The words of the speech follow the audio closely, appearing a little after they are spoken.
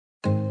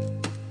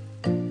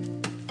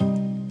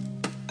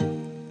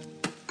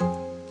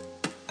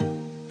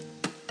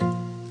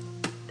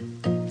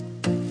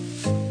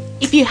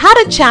If you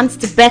had a chance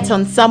to bet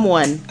on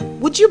someone,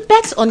 would you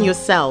bet on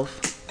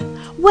yourself?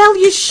 Well,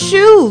 you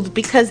should,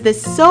 because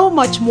there's so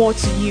much more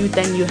to you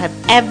than you have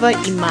ever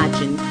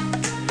imagined.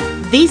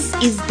 This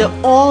is the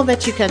All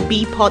That You Can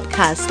Be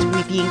podcast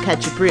with Yinka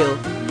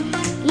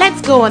Jibril. Let's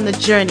go on the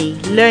journey,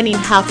 learning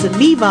how to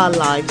live our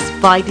lives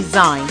by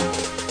design.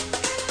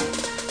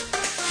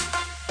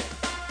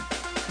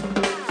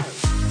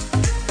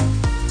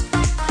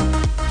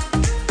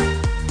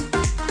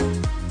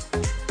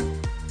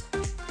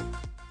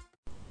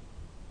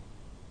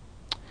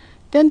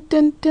 Dun,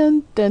 dun,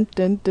 dun, dun,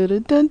 dun, dun,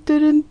 dun, dun,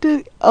 dun,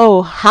 dun.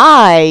 Oh,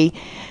 hi.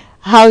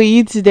 How are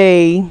you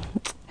today?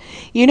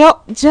 You know,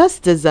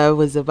 just as I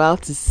was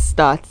about to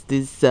start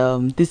this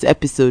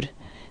episode,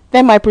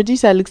 then my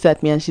producer looks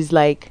at me and she's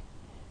like,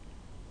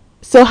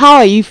 "So how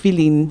are you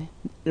feeling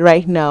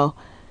right now?"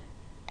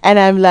 And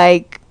I'm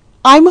like,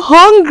 "I'm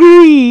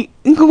hungry."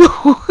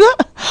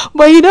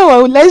 But you know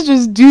what? Let's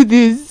just do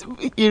this,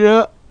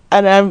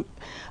 And I'm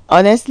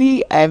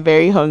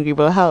very hungry.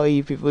 But how are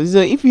you people? So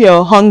if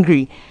you're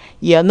hungry,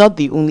 you're not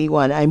the only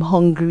one. I'm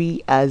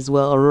hungry as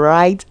well,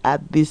 right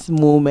at this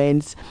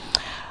moment.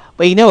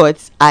 But you know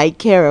what? I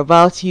care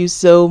about you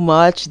so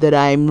much that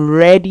I'm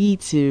ready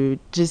to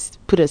just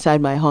put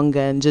aside my hunger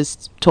and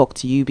just talk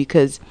to you,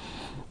 because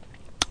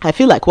I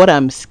feel like what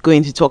I'm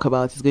going to talk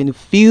about is going to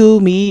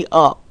fill me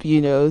up,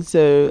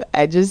 So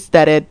I just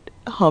started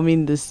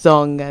humming the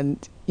song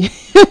and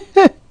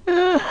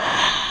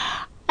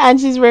and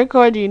she's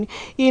recording.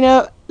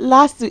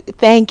 Last week,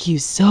 thank you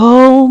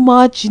so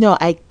much.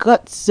 I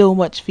got so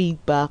much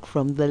feedback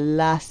from the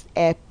last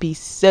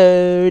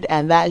episode,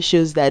 and that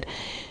shows that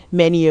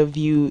many of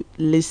you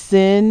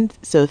listened.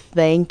 So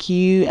thank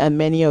you, and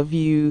many of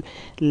you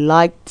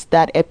liked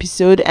that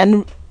episode,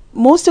 and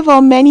most of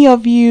all, many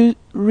of you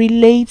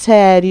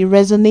related. It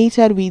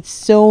resonated with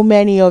so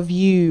many of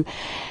you,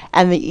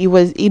 and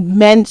it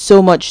meant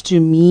so much to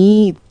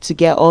me to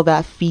get all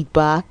that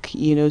feedback,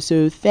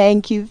 So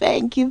thank you,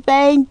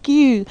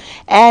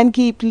 and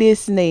keep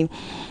listening.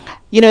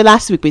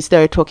 Last week we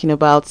started talking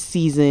about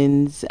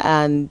seasons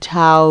and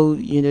how,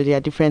 there are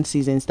different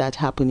seasons that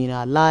happen in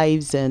our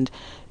lives, and,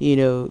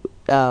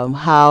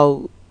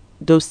 how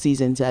those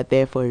seasons are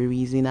there for a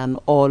reason and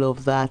all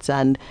of that.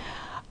 And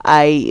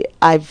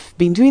I've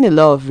been doing a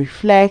lot of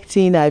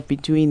reflecting. I've been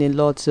doing a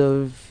lot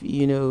of,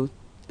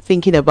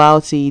 thinking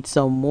about it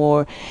some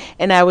more.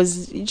 And I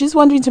was just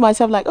wondering to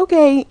myself, like,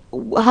 okay,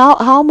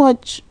 how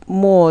much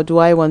more do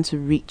I want to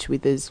reach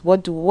with this?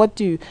 What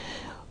do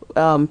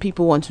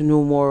people want to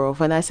know more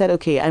of? And I said,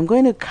 okay, I'm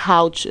going to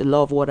couch a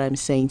lot of what I'm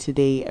saying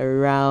today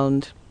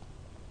around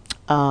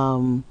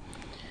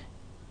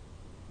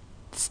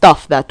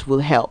stuff that will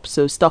help.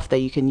 So stuff that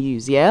you can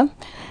use, yeah?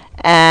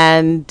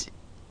 And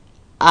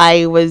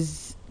I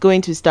was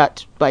going to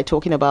start by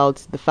talking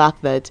about the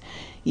fact that,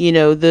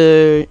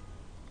 the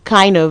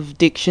kind of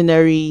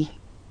dictionary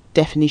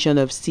definition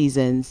of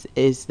seasons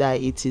is that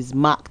it is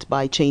marked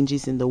by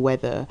changes in the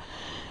weather,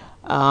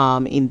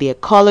 in the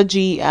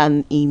ecology,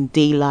 and in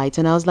daylight.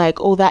 And I was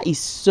like, oh, that is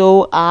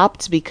so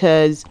apt,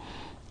 because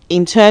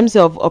in terms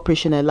of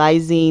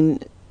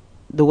operationalizing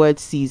the word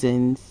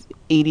seasons,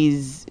 it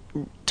is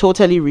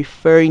totally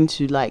referring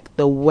to like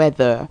the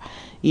weather,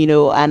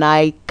 and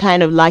I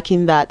kind of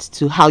liken that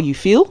to how you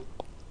feel.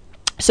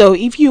 So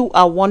if you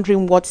are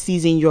wondering what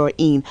season you're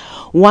in,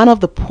 one of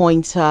the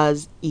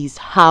pointers is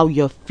how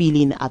you're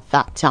feeling at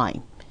that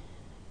time.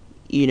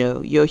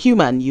 You're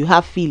human, you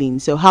have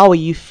feelings. So how are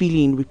you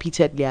feeling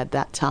repeatedly at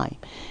that time?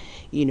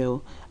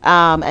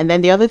 And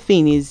then the other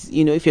thing is,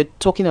 if you're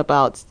talking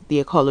about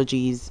the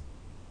ecologies,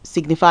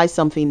 signifies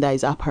something that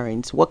is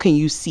apparent. What can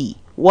you see?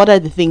 What are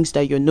the things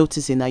that you're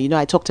noticing now?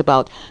 I talked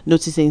about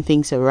noticing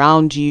things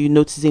around you,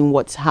 noticing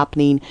what's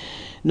happening,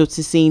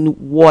 noticing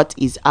what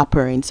is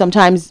apparent.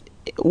 Sometimes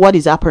what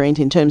is apparent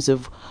in terms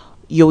of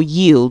your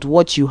yield,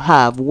 what you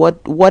have,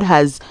 what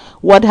has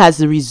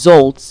the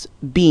results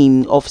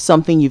been of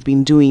something you've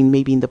been doing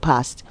maybe in the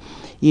past,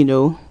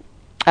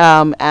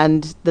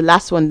 and the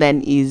last one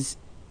then is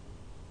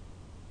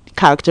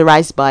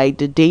characterized by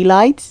the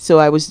daylight. So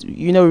I was,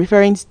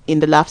 referring in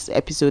the last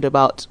episode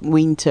about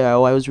winter,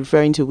 or I was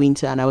referring to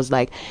winter, and I was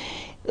like,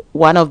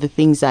 one of the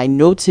things I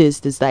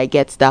noticed is that it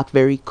gets dark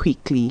very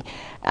quickly,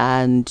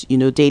 and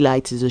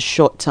daylight is a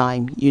short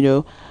time,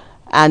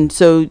 and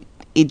so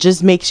it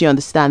just makes you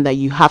understand that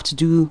you have to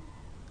do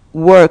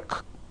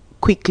work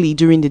quickly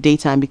during the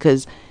daytime,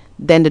 because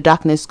then the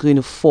darkness is going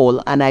to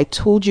fall. And I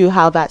told you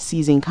how that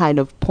season kind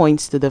of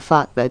points to the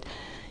fact that,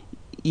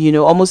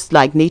 almost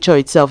like nature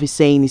itself is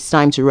saying it's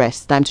time to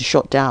rest, time to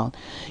shut down,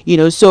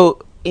 so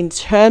in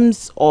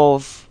terms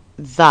of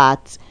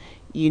that,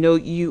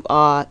 you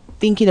are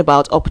thinking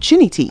about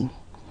opportunity.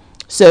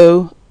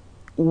 So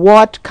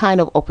what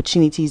kind of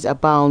opportunities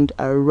abound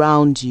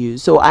around you?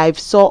 So I've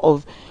sort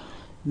of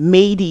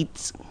made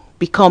it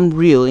become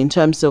real in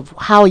terms of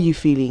how are you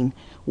feeling,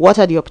 what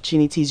are the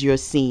opportunities you're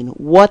seeing,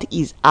 what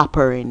is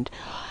apparent.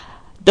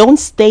 Don't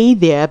stay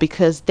there,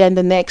 because then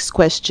the next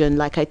question,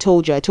 like I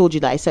told you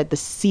that I said the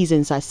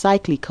seasons are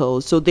cyclical,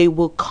 so they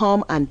will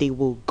come and they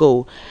will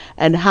go.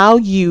 And how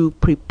you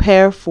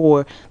prepare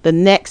for the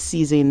next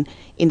season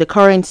in the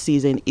current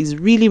season is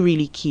really,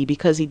 really key,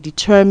 because it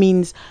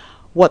determines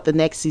what the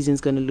next season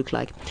is going to look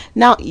like.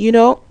 Now,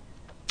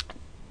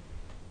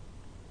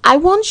 I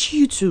want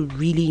you to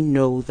really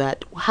know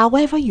that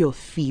however you're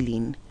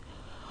feeling,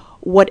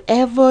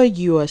 whatever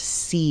you are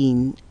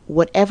seeing,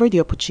 whatever the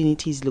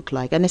opportunities look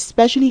like, and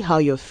especially how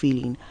you're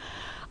feeling,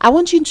 I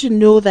want you to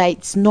know that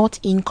it's not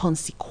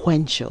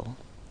inconsequential.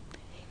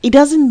 It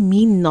doesn't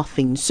mean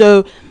nothing.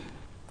 So,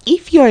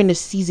 if you're in a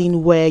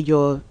season where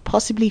you're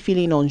possibly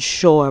feeling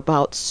unsure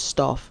about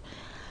stuff,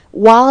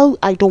 while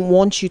I don't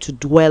want you to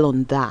dwell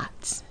on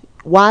that,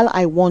 while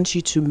I want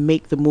you to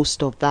make the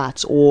most of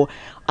that, or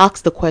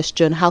ask the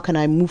question, how can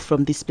I move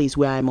from this place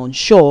where I'm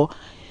unsure?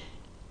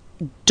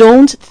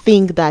 Don't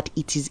think that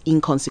it is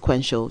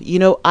inconsequential.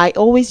 I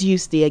always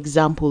use the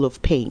example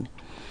of pain.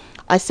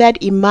 I said,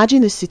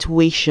 imagine a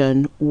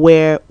situation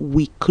where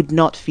we could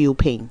not feel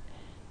pain.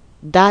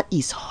 That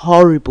is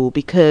horrible,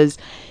 because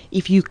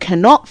if you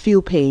cannot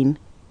feel pain,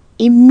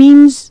 it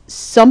means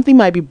something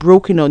might be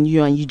broken on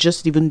you and you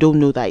just even don't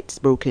know that it's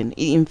broken.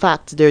 In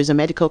fact, there is a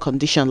medical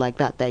condition like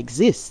that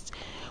exists,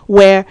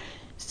 where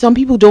some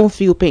people don't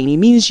feel pain. It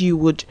means you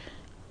would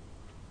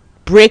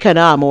break an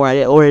arm or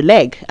a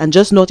leg and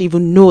just not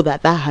even know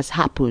that that has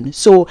happened.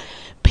 So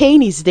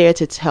pain is there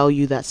to tell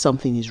you that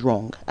something is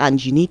wrong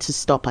and you need to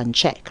stop and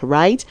check,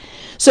 right?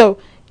 So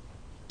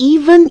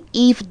even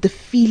if the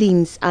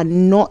feelings are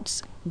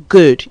not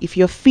good, if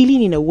you're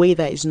feeling in a way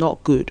that is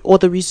not good, or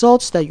the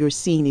results that you're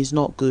seeing is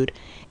not good,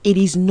 it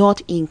is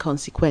not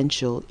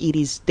inconsequential. It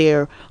is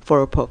there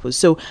for a purpose.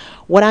 So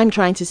what I'm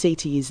trying to say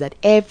to you is that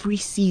every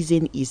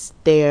season is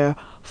there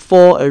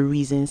for a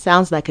reason.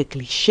 Sounds like a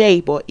cliche,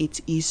 but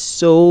it is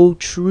so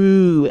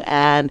true,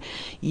 and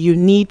you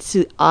need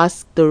to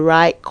ask the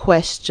right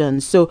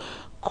questions. So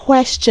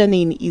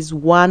questioning is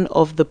one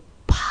of the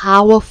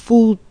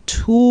powerful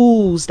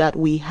tools that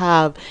we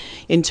have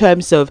in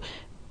terms of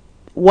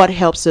what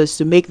helps us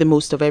to make the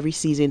most of every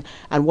season,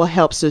 and what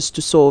helps us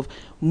to sort of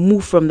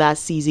move from that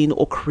season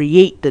or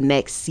create the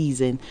next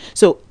season.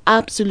 So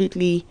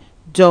absolutely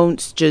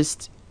don't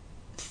just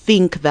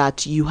think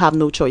that you have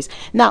no choice.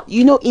 Now,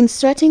 in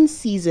certain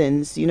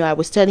seasons, I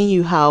was telling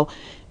you how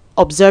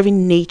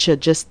observing nature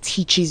just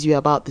teaches you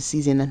about the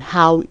season and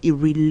how it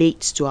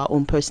relates to our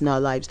own personal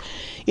lives.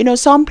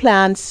 Some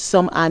plants,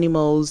 some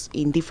animals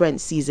in different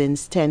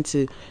seasons tend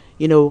to,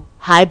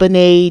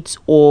 hibernate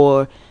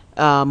or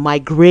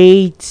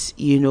migrate,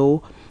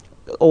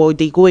 or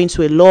they go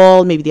into a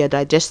lull. Maybe their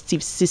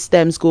digestive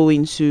systems go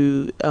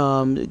into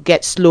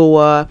get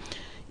slower.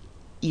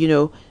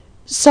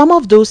 Some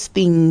of those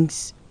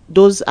things,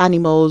 those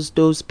animals,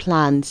 those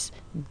plants,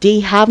 they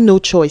have no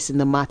choice in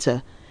the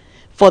matter.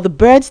 For the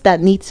birds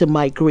that need to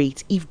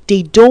migrate, if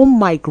they don't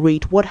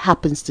migrate, what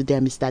happens to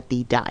them is that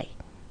they die.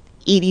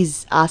 It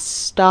is as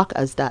stark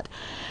as that.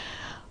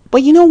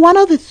 But one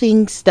of the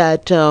things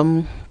that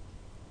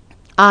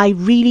I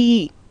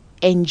really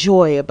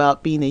enjoy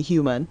about being a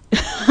human,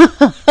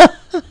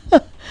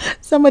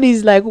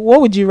 somebody's like, what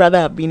would you rather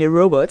have been, a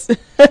robot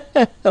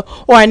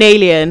or an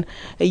alien,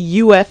 a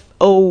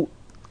UFO?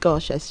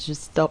 Gosh, I should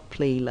stop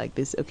playing like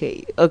this.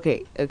 Okay.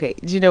 Do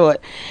you know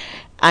what?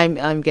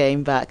 I'm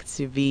getting back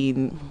to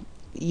being,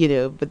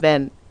 but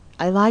then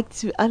I like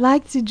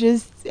to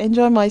just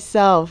enjoy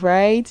myself,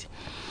 right?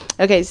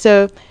 Okay,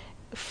 so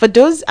for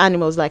those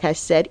animals, like I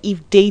said,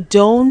 if they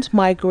don't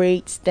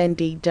migrate, then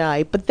they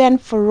die. But then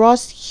for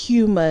us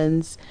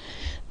humans,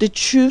 the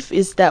truth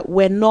is that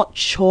we're not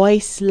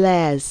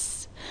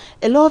choiceless.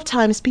 A lot of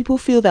times people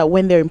feel that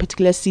when they're in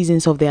particular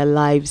seasons of their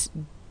lives,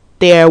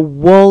 their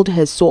world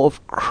has sort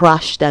of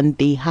crashed and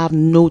they have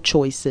no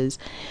choices.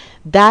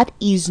 That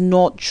is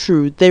not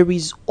true. There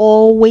is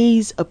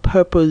always a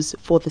purpose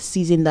for the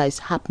season that is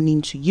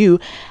happening to you,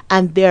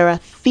 and there are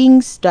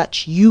things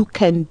that you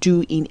can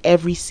do in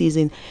every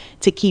season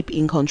to keep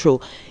in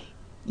control.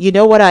 You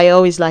know what I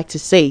always like to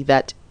say,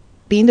 that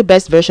being the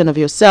best version of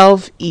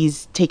yourself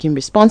is taking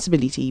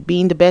responsibility.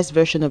 Being the best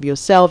version of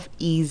yourself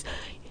is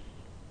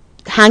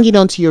hanging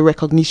on to your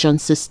recognition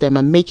system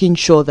and making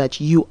sure that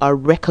you are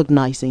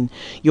recognizing,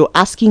 you're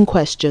asking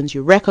questions,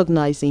 you're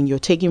recognizing, you're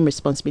taking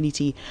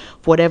responsibility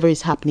for whatever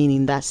is happening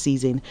in that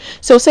season.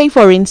 So say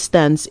for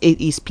instance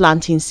it is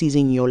planting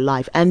season in your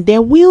life, and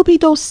there will be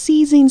those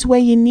seasons where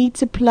you need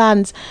to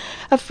plant.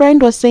 A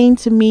friend was saying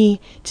to me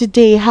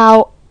today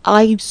how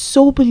I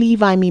so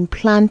believe I'm in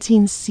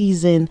planting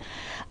season.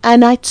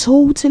 And I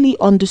totally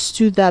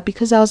understood that,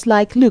 because I was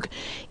like, look,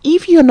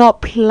 if you're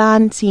not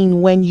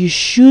planting when you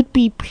should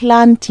be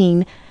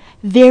planting,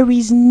 there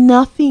is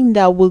nothing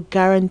that will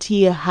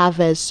guarantee a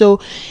harvest.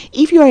 So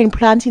if you're in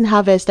planting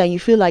harvest and you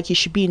feel like you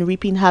should be in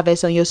reaping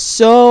harvest, and you're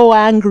so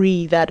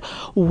angry that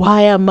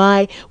why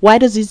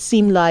does it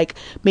seem like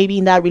maybe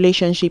in that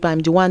relationship I'm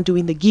the one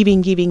doing the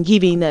giving,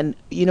 and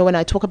when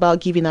I talk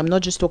about giving, I'm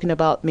not just talking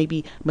about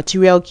maybe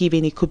material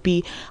giving. It could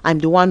be I'm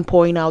the one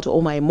pouring out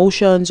all my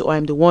emotions, or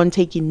I'm the one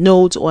taking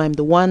notes, or I'm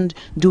the one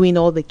doing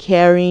all the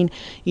caring,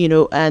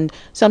 and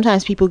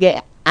sometimes people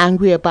get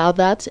angry about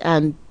that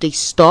and they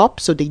stop,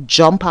 so they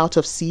jump out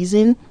of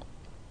season.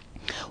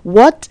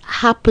 What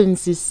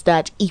happens is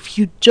that if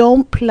you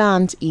don't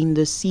plant in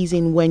the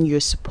season when you're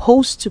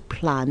supposed to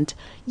plant,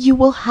 you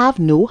will have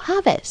no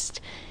harvest.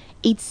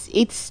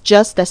 It's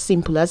just as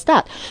simple as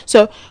that.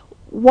 So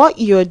what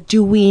you're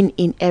doing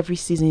in every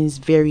season is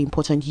very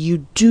important.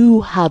 You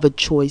do have a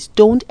choice.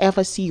 Don't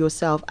ever see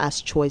yourself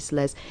as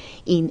choiceless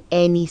in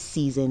any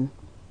season.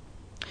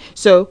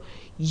 So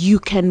you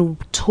can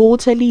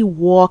totally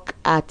work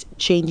at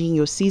changing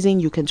your season.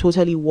 You can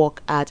totally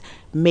work at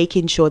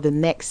making sure the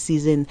next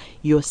season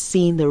you're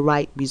seeing the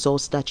right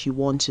results that you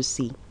want to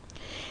see.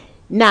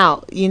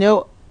 Now,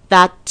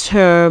 that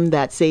term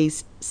that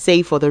says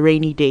save for the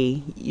rainy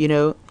day,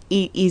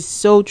 it is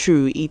so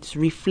true. It's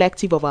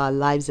reflective of our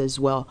lives as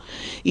well.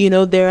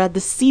 There are the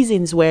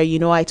seasons where,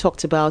 I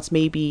talked about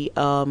maybe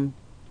I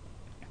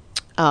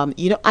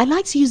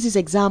like to use this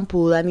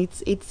example, and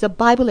it's a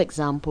Bible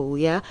example.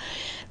 Yeah,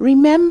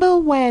 remember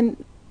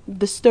when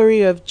the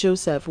story of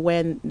Joseph,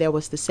 when there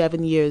was the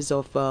 7 years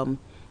of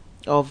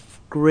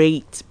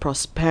great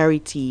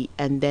prosperity,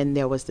 and then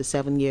there was the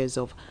 7 years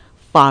of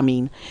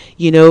famine.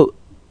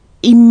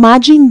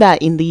 Imagine that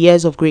in the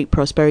years of great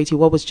prosperity,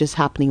 what was just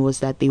happening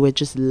was that they were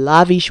just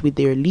lavish with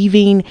their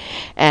living,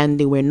 and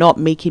they were not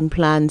making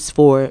plans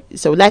for.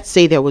 So let's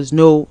say there was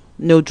no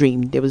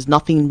dream, there was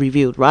nothing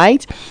revealed,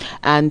 right?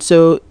 And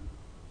so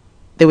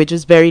they were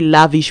just very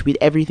lavish with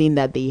everything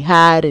that they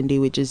had, and they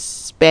were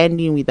just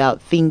spending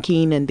without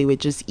thinking, and they were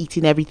just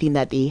eating everything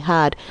that they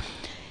had.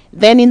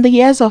 Then in the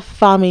years of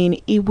famine,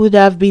 it would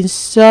have been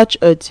such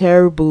a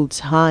terrible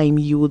time.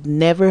 You would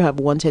never have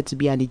wanted to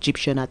be an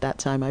Egyptian at that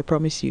time, I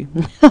promise you.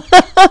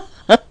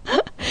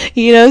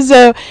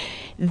 So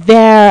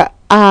there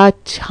are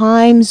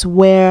times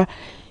where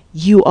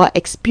you are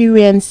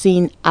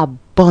experiencing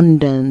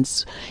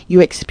abundance.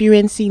 You're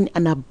experiencing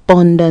an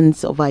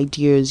abundance of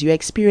ideas. You're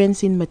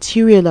experiencing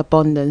material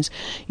abundance.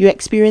 You're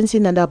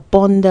experiencing an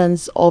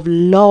abundance of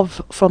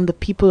love from the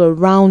people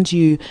around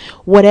you.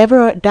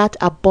 Whatever that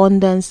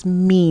abundance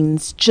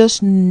means,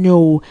 just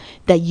know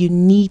that you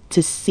need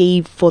to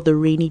save for the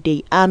rainy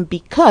day. And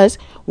because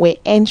we're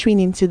entering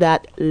into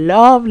that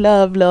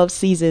love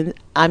season,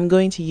 I'm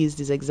going to use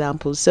this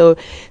example. So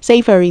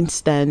say for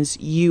instance,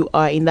 you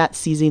are in that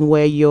season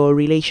where your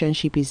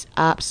relationship is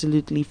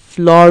absolutely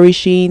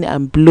flourishing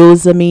and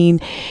blossoming,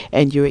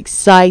 and you're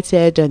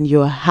excited and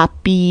you're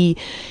happy.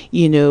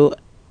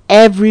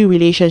 Every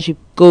relationship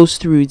goes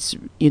through its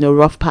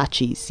rough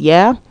patches.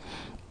 Yeah.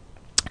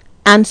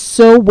 And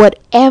so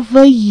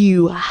whatever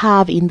you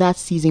have in that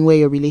season where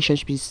your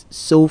relationship is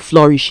so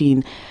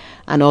flourishing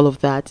and all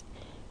of that,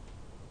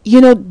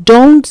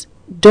 don't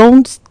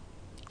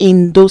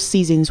in those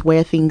seasons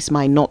where things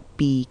might not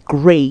be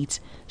great,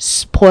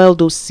 spoil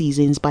those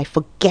seasons by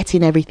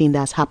forgetting everything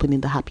that's happened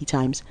in the happy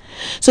times.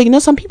 So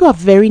some people are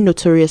very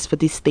notorious for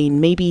this thing.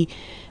 Maybe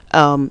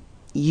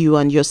you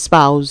and your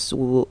spouse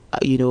will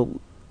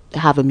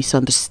have a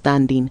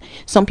misunderstanding.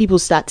 Some people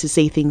start to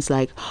say things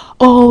like,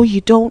 oh,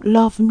 you don't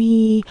love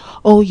me,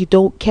 oh, you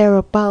don't care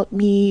about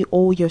me,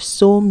 oh, you're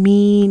so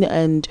mean,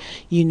 and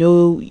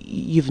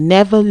you've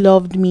never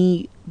loved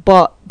me.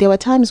 But there were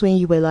times when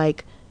you were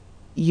like,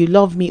 you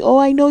love me, oh,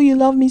 I know you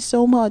love me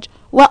so much.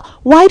 Well,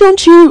 why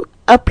don't you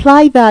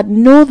apply that?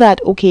 Know that,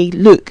 okay,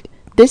 look,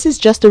 this is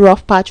just a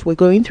rough patch we're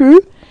going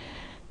through.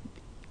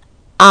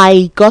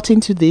 I got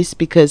into this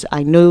because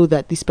I know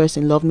that this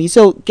person loved me.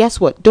 So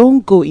guess what?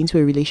 Don't go into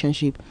a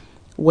relationship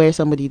where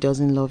somebody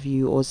doesn't love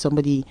you, or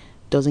somebody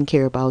doesn't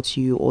care about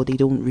you, or they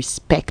don't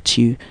respect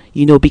you,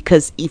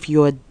 because if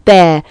you're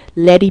there,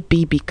 let it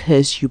be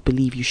because you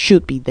believe you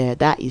should be there.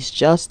 That is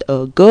just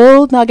a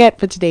gold nugget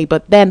for today.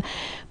 But then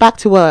back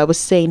to what I was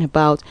saying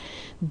about,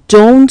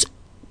 don't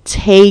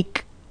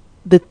take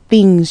the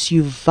things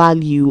you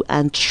value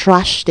and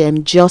trash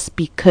them just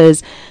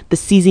because the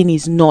season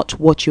is not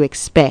what you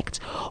expect,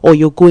 or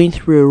you're going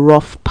through a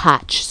rough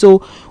patch.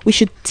 So we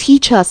should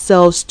teach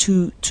ourselves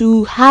to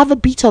have a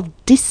bit of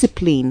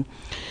discipline.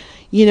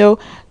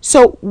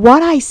 So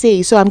what I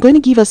say, so I'm going to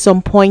give us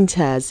some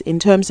pointers in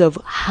terms of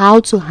how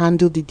to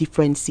handle the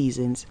different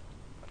seasons.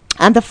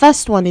 And the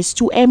first one is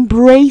to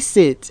embrace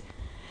it.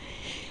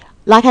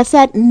 Like I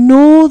said,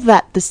 know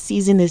that the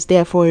season is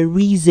there for a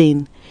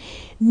reason.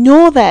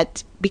 Know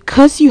that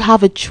because you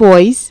have a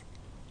choice,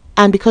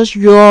 and because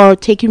you're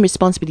taking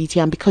responsibility,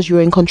 and because you're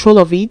in control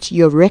of it,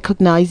 you're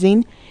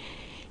recognizing,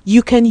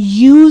 you can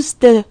use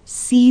the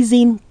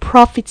season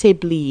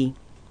profitably.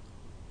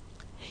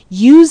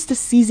 Use the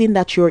season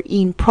that you're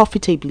in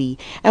profitably.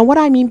 And what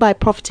I mean by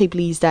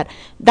profitably is that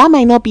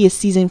might not be a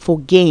season for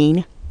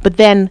gain, but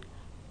then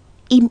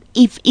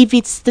if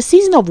it's the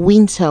season of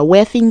winter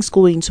where things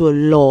go into a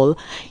lull,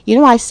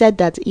 I said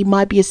that it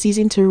might be a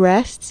season to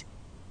rest.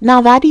 Now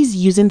that is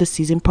using the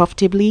season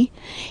profitably.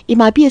 It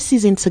might be a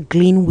season to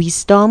glean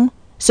wisdom.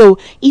 So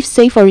if,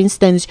 say for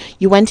instance,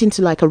 you went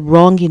into like a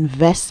wrong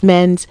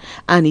investment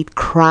and it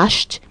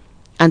crashed,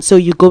 and so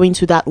you go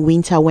into that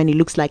winter when it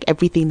looks like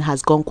everything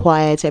has gone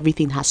quiet,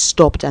 everything has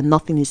stopped and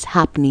nothing is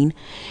happening,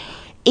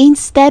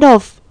 instead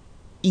of,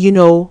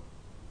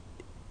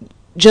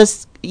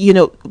 just,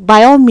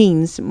 by all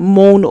means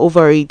moan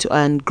over it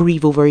and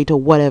grieve over it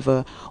or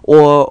whatever,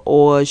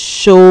 or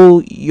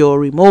show your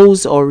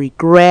remorse or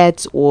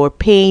regret or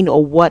pain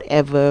or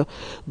whatever,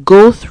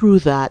 go through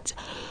that,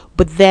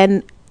 but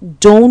then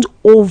don't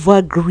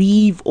over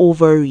grieve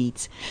over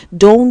it.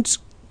 Don't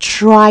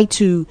try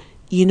to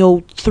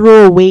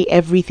throw away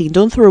everything.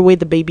 Don't throw away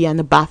the baby and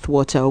the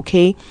bathwater,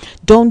 okay?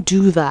 Don't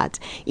do that.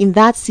 In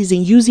that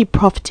season, use it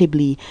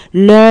profitably.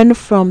 Learn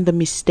from the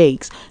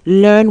mistakes.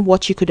 Learn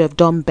what you could have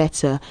done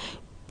better.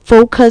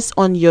 Focus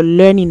on your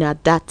learning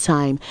at that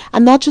time,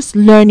 and not just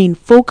learning,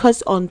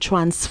 focus on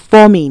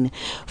transforming.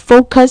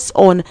 Focus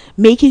on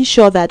making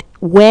sure that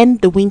when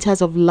the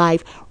winters of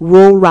life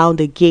roll round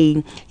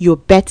again, you're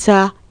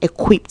better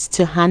equipped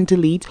to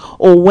handle it,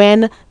 or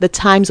when the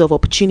times of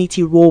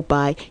opportunity roll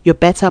by, you're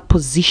better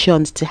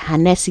positioned to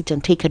harness it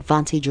and take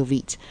advantage of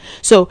it.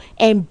 So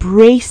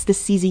embrace the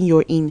season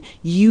you're in.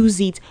 Use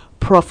it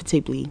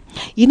profitably.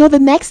 The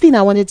next thing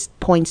I wanted to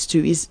point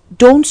to is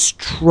don't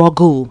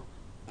struggle.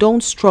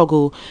 Don't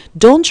struggle.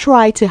 Don't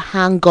try to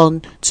hang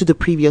on to the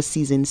previous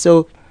season.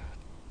 So,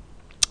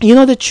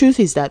 the truth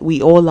is that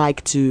we all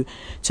like to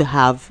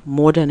have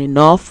more than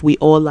enough. We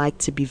all like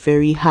to be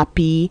very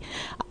happy.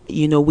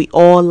 We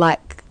all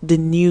like the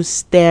new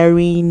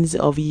stirrings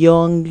of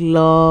young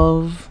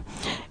love.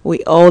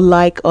 We all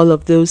like all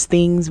of those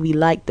things. We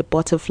like the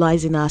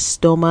butterflies in our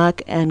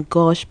stomach. And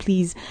gosh,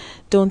 please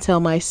don't tell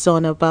my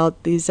son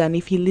about this. And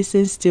if he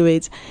listens to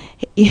it,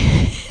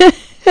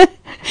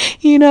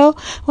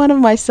 one of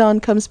my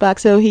son comes back,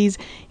 so he's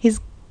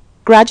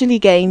gradually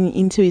getting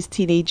into his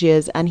teenage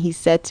years, and he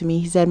said to me,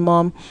 he said,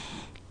 Mom,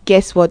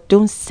 guess what,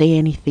 don't say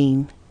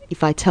anything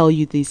if I tell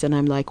you this. And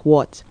I'm like,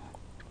 what?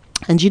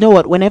 And you know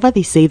what, whenever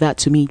they say that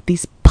to me,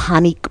 this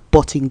panic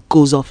button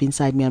goes off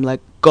inside me. I'm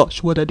like,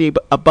 gosh, what are they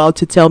about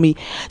to tell me?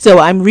 So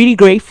I'm really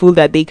grateful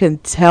that they can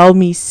tell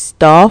me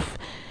stuff.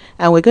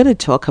 And we're going to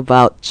talk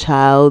about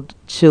child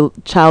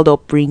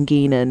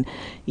upbringing and,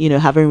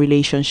 having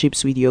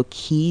relationships with your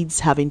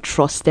kids, having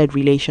trusted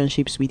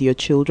relationships with your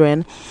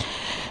children.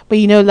 But,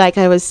 like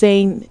I was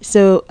saying,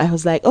 so I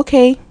was like,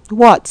 okay,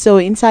 what? So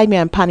inside me,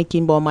 I'm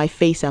panicking, but on my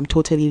face, I'm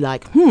totally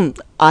like,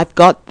 I've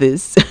got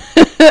this.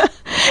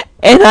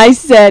 And I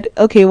said,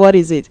 okay, what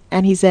is it?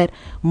 And he said,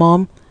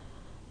 Mom,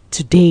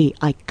 today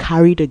I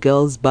carried a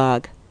girl's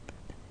bag.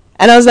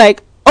 And I was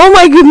like, oh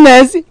my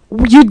goodness,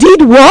 you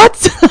did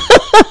what?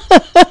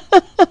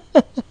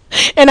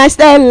 And I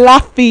started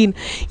laughing,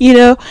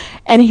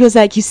 and he was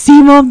like, you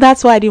see, Mom,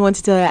 that's why I didn't want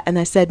to tell her. And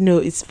I said, no,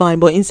 it's fine.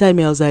 But inside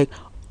me, I was like,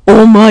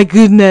 oh my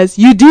goodness,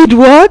 you did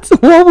what?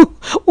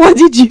 What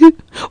did you,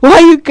 why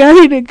you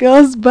carried a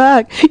girl's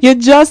bag? You're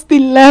just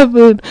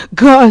 11.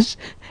 Gosh.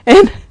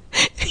 And,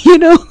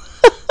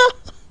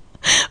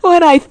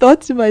 what I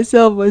thought to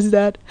myself was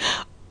that,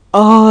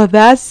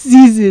 that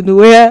season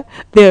where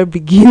they're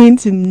beginning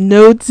to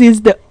notice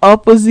the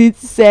opposite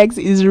sex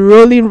is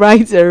rolling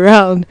right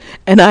around,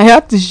 and I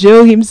have to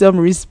show him some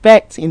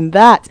respect in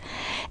that,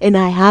 and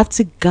I have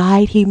to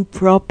guide him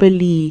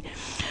properly.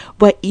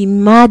 But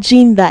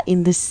imagine that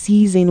in the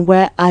season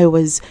where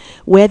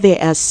they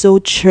are so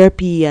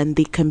chirpy and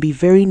they can be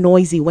very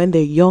noisy when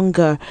they're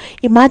younger,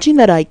 imagine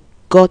that I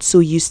got so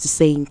used to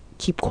saying,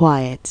 keep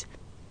quiet,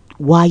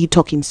 why are you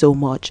talking so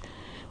much?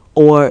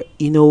 Or,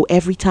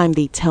 every time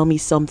they tell me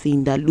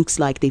something that looks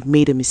like they've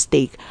made a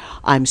mistake,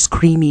 I'm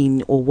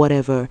screaming or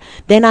whatever.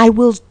 Then I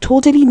will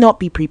totally not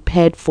be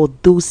prepared for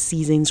those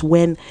seasons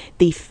when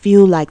they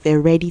feel like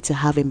they're ready to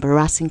have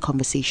embarrassing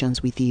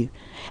conversations with you.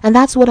 And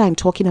that's what I'm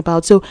talking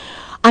about. So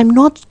I'm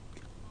going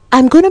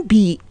to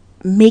be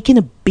making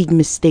a big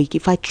mistake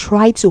if I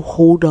try to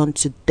hold on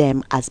to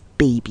them as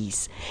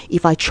babies,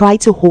 if I try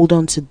to hold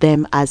on to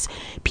them as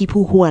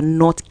people who are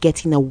not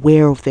getting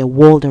aware of their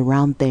world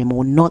around them,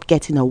 or not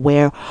getting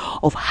aware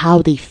of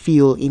how they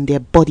feel in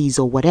their bodies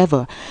or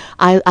whatever.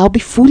 I'll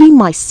be fooling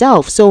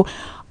myself. So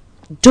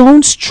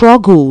don't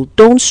struggle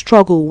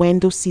when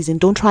those seasons,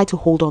 don't try to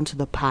hold on to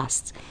the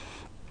past.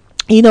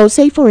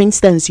 Say for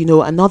instance,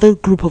 another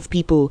group of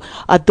people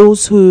are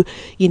those who,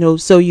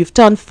 so you've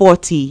turned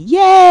 40,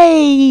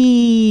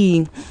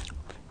 yay,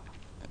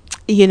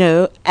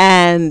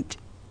 and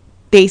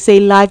they say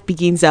life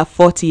begins at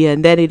 40,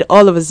 and then it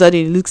all of a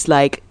sudden it looks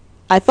like,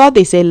 I thought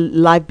they say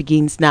life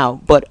begins now,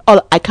 but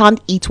I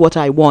can't eat what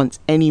I want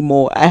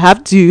anymore. I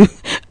have to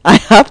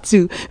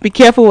be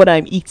careful what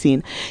I'm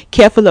eating,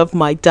 careful of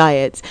my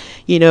diet.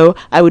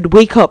 I would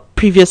wake up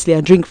previously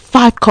and drink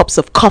 5 cups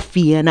of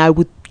coffee and I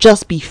would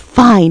just be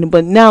fine,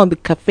 but now the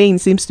caffeine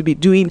seems to be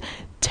doing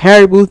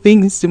terrible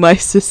things to my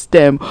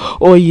system.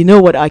 Or you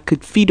know what, I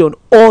could feed on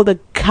all the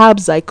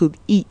carbs I could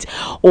eat,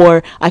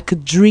 or I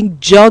could drink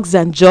jugs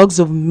and jugs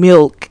of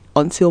milk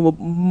until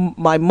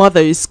my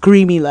mother is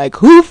screaming like,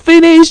 who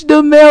finished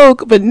the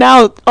milk? But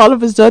now all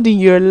of a sudden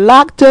you're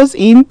lactose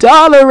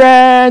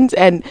intolerant,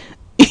 and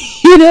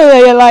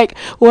you're like,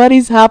 what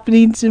is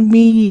happening to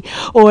me?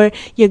 Or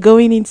you're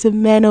going into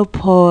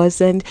menopause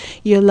and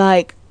you're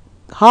like,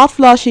 hot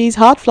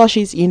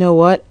flushes. You know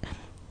what,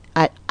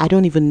 I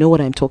don't even know what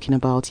I'm talking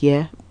about.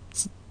 Yeah,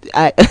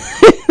 I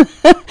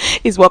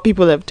is what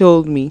people have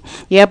told me.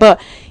 Yeah,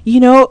 but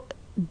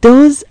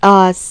those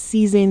are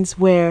seasons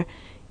where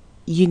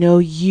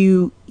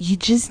you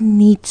just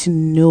need to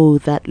know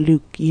that,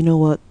 look, you know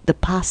what, the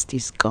past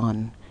is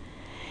gone.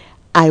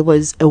 I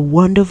was a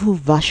wonderful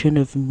version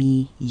of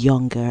me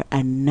younger,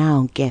 and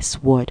now guess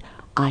what,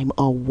 I'm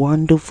a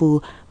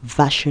wonderful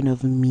version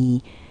of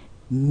me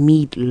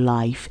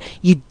midlife.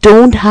 You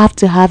don't have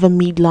to have a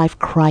midlife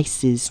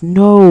crisis.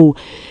 No.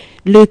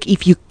 Look,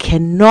 if you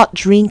cannot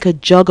drink a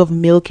jug of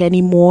milk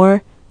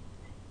anymore,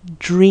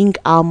 drink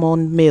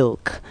almond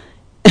milk.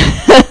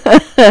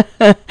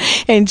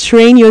 And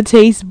train your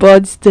taste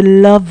buds to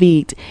love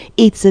it.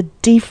 It's a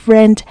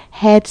different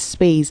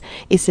headspace.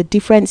 It's a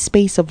different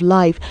space of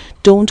life.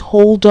 Don't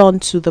hold on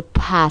to the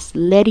past.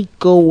 Let it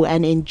go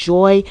and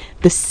enjoy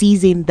the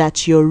season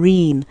that you're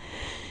in.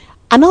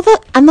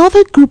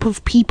 Another group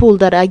of people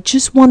that I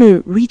just want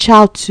to reach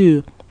out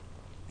to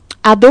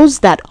are those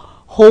that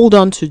hold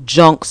on to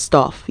junk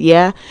stuff.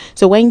 Yeah.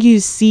 So when you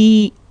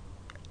see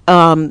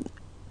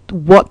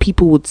what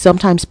people would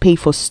sometimes pay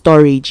for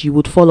storage, you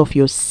would fall off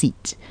your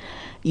seat.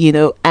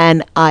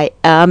 And I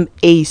am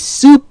a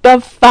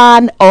super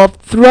fan of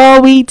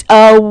throw it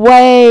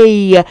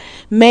away.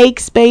 Make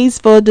space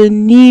for the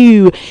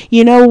new.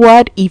 You know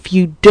what? If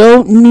you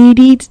don't need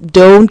it,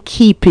 don't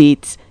keep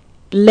it.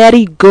 Let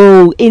it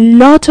go. A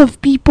lot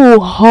of people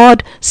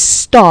hoard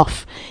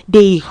stuff.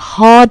 They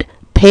hoard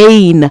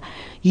pain.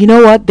 You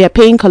know what? They're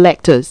pain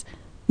collectors.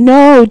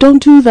 No,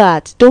 don't do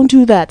that. Don't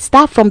do that.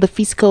 Start from the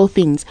physical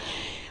things.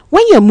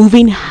 When you're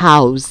moving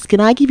house, can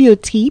I give you a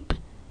tip?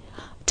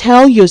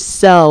 Tell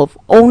yourself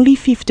only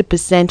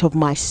 50% of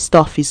my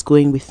stuff is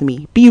going with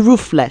me. Be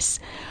ruthless.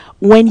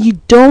 When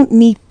you don't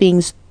need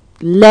things,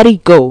 let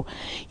it go.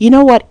 You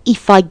know what?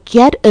 If I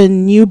get a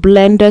new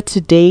blender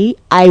today,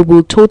 I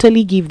will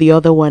totally give the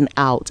other one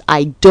out.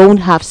 I don't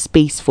have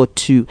space for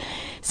two.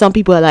 Some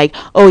people are like,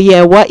 oh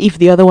yeah, what if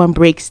the other one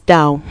breaks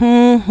down?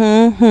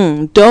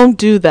 Don't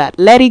do that.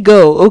 Let it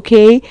go,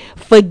 okay?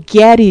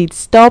 Forget it.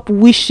 Stop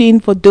wishing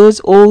for those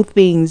old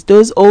things,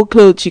 those old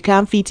clothes you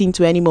can't fit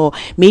into anymore.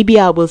 Maybe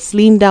I will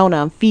slim down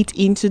and fit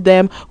into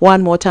them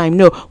one more time.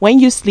 No, when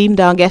you slim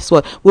down, guess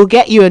what? We'll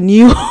get you a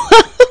new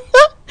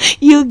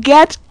you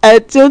get a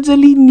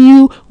totally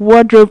new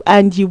wardrobe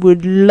and you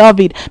would love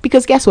it,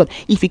 because guess what,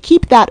 if you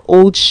keep that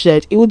old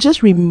shirt, it will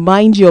just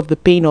remind you of the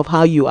pain of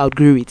how you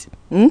outgrew it.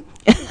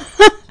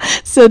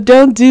 So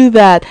don't do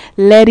that.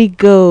 Let it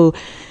go.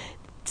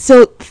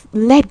 So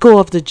let go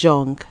of the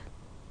junk.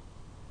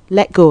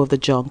 Let go of the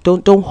junk.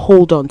 Don't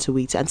hold on to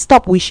it, and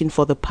stop wishing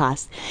for the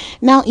past.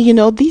 Now,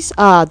 these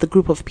are the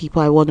group of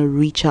people I want to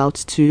reach out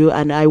to,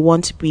 and I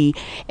want to be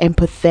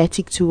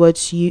empathetic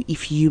towards you.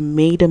 If you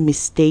made a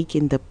mistake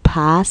in the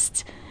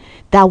past,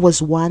 that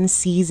was one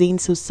season.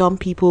 So some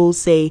people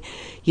say,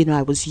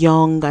 I was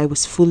young, I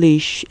was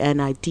foolish,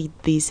 and I did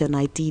this and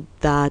I did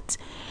that.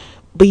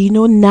 But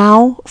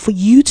now, for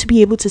you to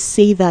be able to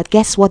say that,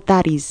 guess what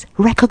that is?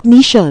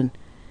 Recognition.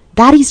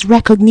 That is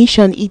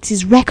recognition. It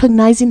is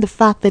recognizing the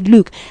fact that,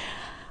 look,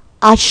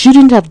 I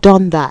shouldn't have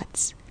done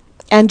that.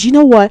 And you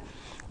know what?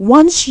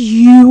 Once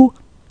you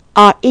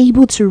are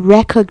able to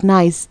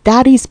recognize,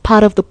 that is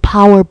part of the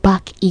power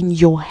back in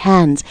your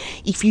hands.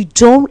 If you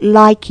don't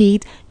like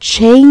it,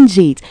 change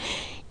it.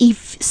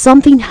 If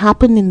something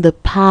happened in the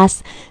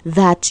past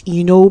that,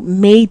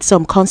 made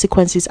some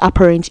consequences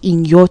apparent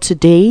in your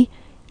today,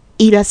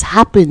 it has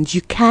happened.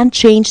 You can't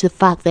change the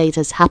fact that it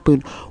has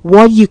happened.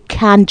 What you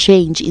can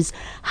change is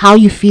how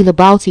you feel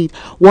about it.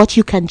 What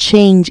you can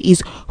change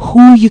is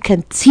who you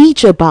can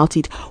teach about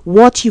it.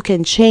 What you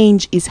can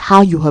change is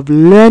how you have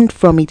learned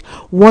from it.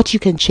 What you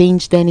can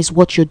change then is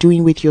what you're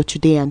doing with your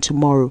today and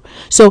tomorrow.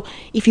 So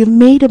if you've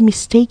made a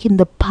mistake in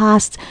the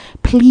past,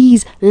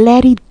 please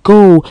let it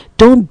go.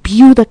 Don't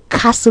build a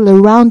castle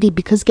around it,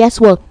 because guess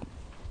what?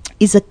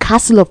 Is a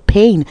castle of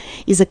pain,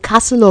 is a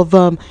castle of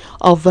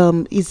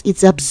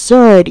it's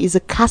absurd, is a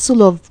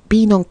castle of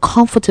being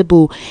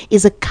uncomfortable,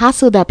 is a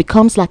castle that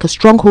becomes like a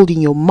stronghold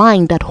in your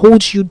mind that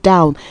holds you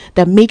down,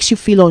 that makes you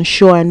feel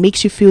unsure and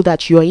makes you feel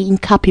that you're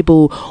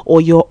incapable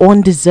or you're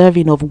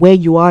undeserving of where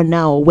you are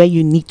now or where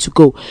you need to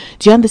go.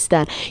 Do you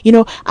understand?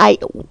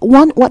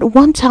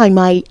 One time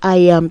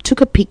I took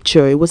a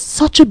picture. It was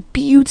such a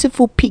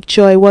beautiful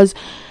picture. I was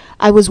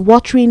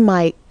watering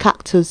my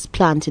cactus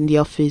plant in the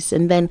office,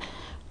 and then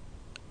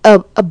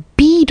a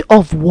bead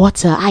of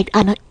water,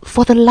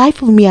 for the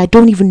life of me, I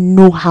don't even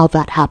know how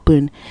that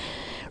happened,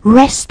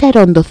 rested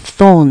on the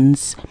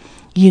thorns,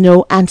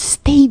 and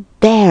stayed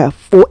there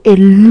for a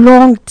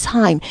long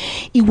time.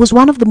 It was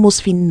one of the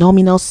most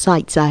phenomenal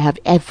sights I have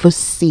ever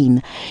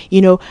seen,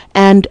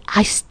 and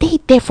I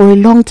stayed there for a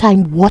long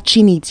time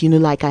watching it,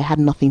 like I had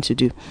nothing to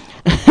do.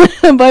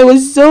 But it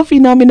was so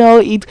phenomenal.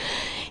 It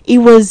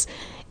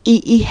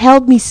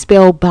held me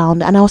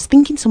spellbound, and I was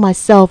thinking to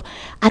myself,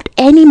 at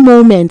any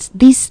moment,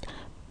 this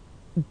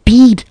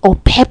bead or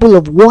pebble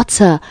of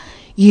water,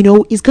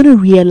 is going to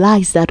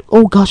realize that,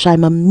 oh gosh,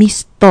 I'm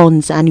amidst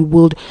thorns, and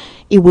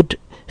it would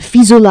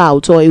fizzle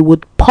out, or it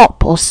would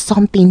pop or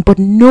something. But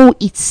no,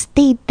 it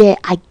stayed there,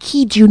 I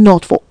kid you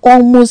not, for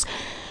almost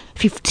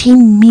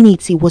 15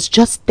 minutes. It was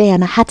just there,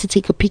 and I had to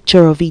take a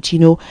picture of it,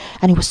 and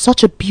it was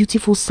such a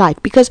beautiful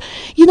sight, because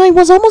it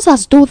was almost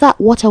as though that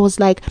water was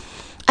like,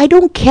 I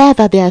don't care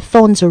that there are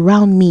thorns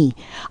around me.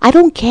 I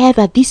don't care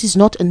that this is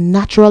not a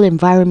natural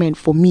environment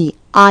for me.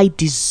 I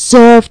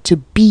deserve to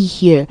be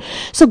here.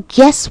 So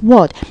guess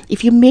what?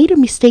 If you made a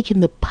mistake in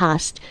the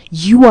past,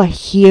 you are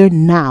here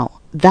now.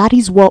 That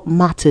is what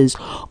matters.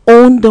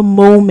 Own the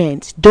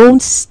moment.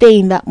 Don't stay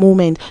in that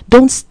moment.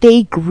 Don't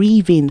stay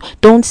grieving.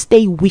 Don't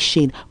stay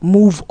wishing.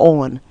 Move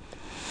on.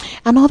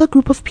 Another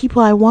group of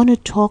people I want to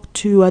talk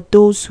to are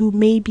those who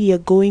maybe are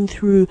going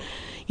through,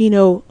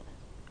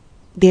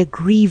 they're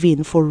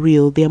grieving for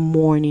real. They're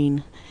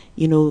mourning.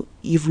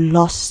 You've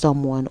lost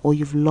someone, or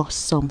you've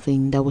lost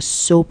something that was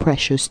so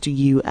precious to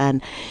you,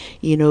 and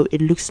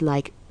it looks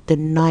like the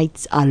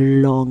nights are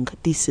long.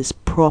 This is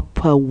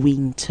proper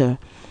winter.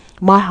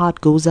 My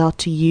heart goes out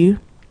to you.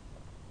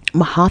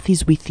 My heart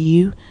is with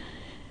you,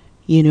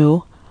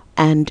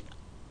 and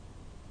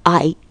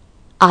I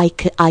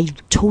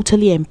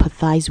totally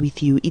empathize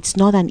with you. It's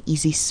not an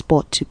easy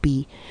spot to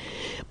be,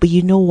 but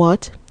you know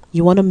what?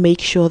 You want to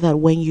make sure that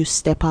when you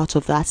step out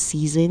of that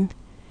season,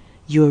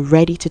 you're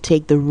ready to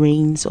take the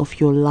reins of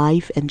your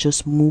life and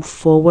just move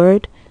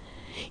forward.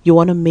 You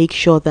want to make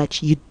sure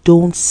that you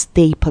don't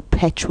stay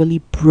perpetually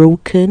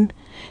broken,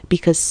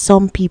 because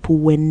some people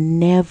were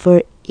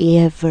never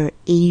ever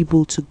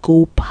able to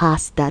go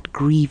past that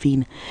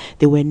grieving.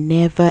 They were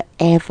never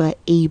ever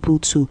able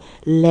to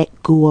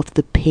let go of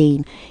the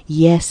pain.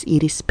 Yes,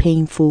 it is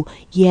painful.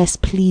 Yes,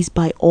 please,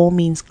 by all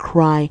means,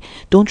 cry.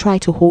 Don't try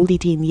to hold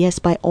it in. Yes,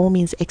 by all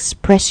means,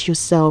 express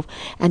yourself.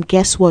 And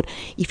guess what?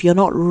 If you're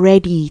not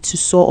ready to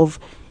sort of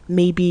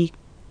maybe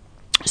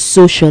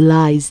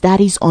socialize, that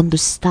is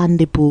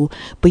understandable.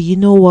 But you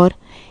know what?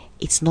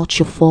 It's not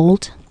your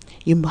fault.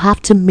 You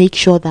have to make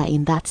sure that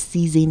in that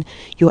season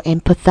you're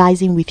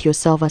empathizing with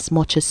yourself as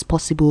much as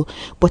possible,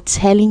 but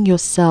telling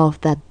yourself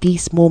that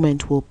this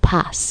moment will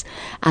pass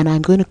and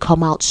I'm going to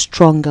come out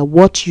stronger.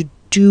 What you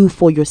do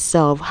for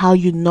yourself, how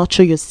you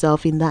nurture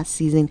yourself in that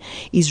season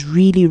is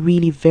really,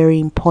 really very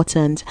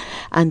important.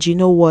 And you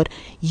know what?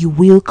 You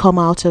will come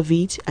out of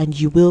it and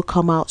you will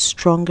come out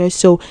stronger.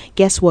 So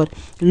guess what?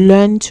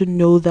 Learn to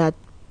know that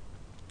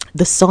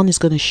the sun is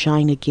going to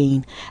shine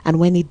again, and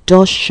when it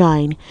does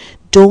shine,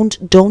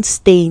 don't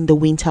stay in the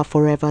winter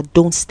forever.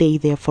 Don't stay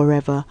there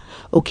forever.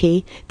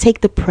 Okay,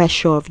 take the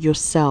pressure of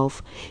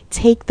yourself.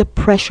 Take the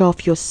pressure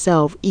of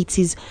yourself. It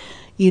is,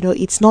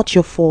 it's not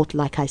your fault,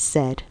 like I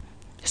said.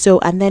 So,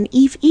 and then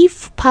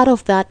if part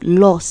of that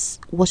loss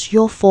was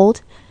your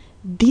fault,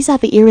 these are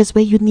the areas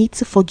where you need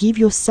to forgive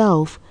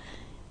yourself.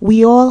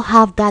 We all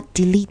have that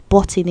delete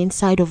button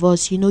inside of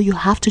us. You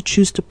have to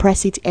choose to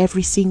press it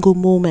every single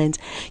moment.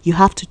 You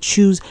have to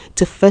choose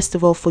to, first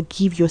of all,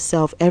 forgive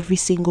yourself every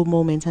single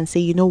moment and say,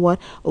 you know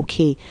what?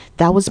 Okay,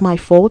 that was my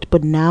fault,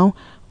 but now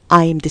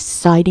I am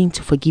deciding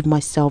to forgive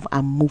myself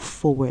and move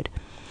forward.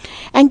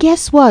 And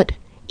guess what?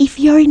 If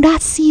you're in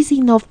that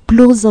season of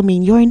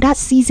blossoming, you're in that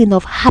season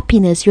of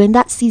happiness, you're in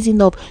that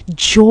season of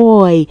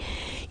joy,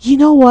 you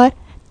know what?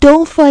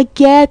 Don't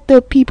forget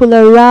the people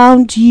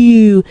around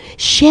you.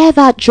 Share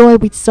that joy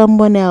with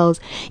someone else.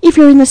 If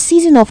you're in a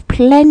season of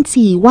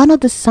plenty, one of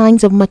the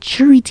signs of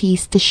maturity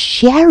is to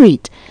share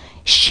it.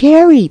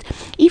 Share it.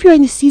 If you're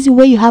in a season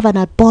where you have an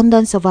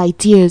abundance of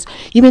ideas,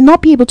 you may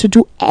not be able to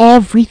do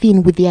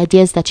everything with the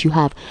ideas that you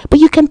have,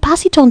 but you can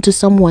pass it on to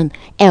someone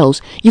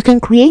else. You can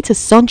create a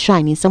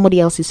sunshine in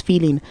somebody else's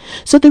feeling.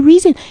 So the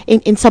reason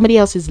in somebody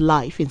else's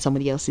life, in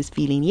somebody else's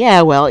feeling,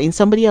 in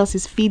somebody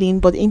else's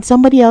feeling, but in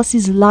somebody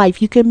else's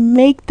life, you can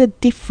make the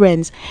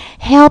difference.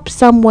 Help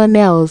someone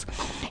else.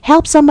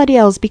 Help somebody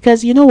else,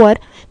 because you know what?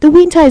 The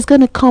winter is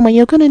going to come and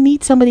you're going to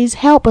need somebody's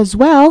help as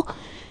well.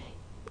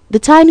 The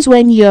times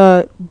when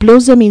your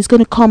blossoming is going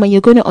to come and you're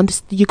going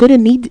to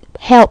need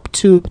help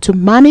to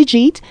manage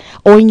it,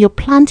 or in your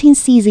planting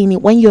season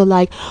when you're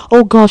like,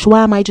 oh gosh,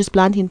 why am I just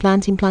planting?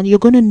 You're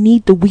going to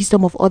need the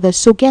wisdom of others.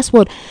 So guess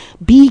what?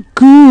 Be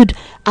good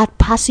at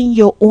passing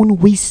your own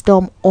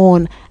wisdom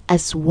on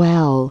as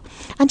well.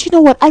 And you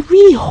know what? I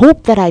really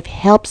hope that I've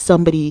helped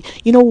somebody.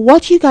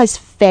 What you guys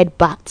fed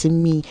back to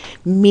me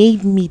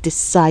made me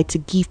decide to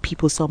give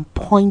people some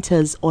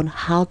pointers on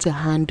how to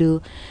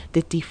handle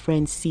the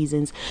different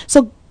seasons.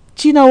 So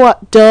do you know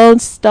what?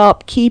 Don't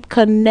stop. Keep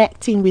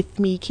connecting with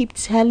me. Keep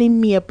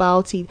telling me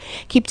about it.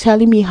 Keep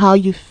telling me how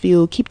you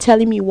feel. Keep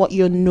telling me what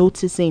you're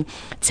noticing.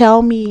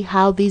 Tell me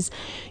how these,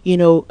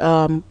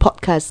 podcast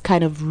podcast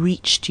kind of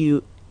reached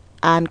you,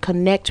 and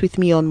connect with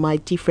me on my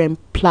different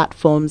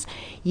platforms,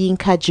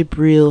 Yinka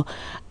Jibril,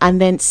 and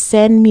then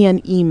send me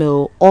an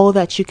email, all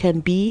that you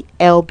can be,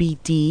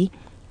 lbd@gmail.org.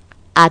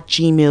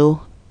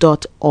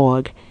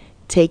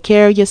 Take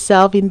care of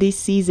yourself in this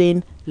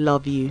season.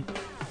 Love you.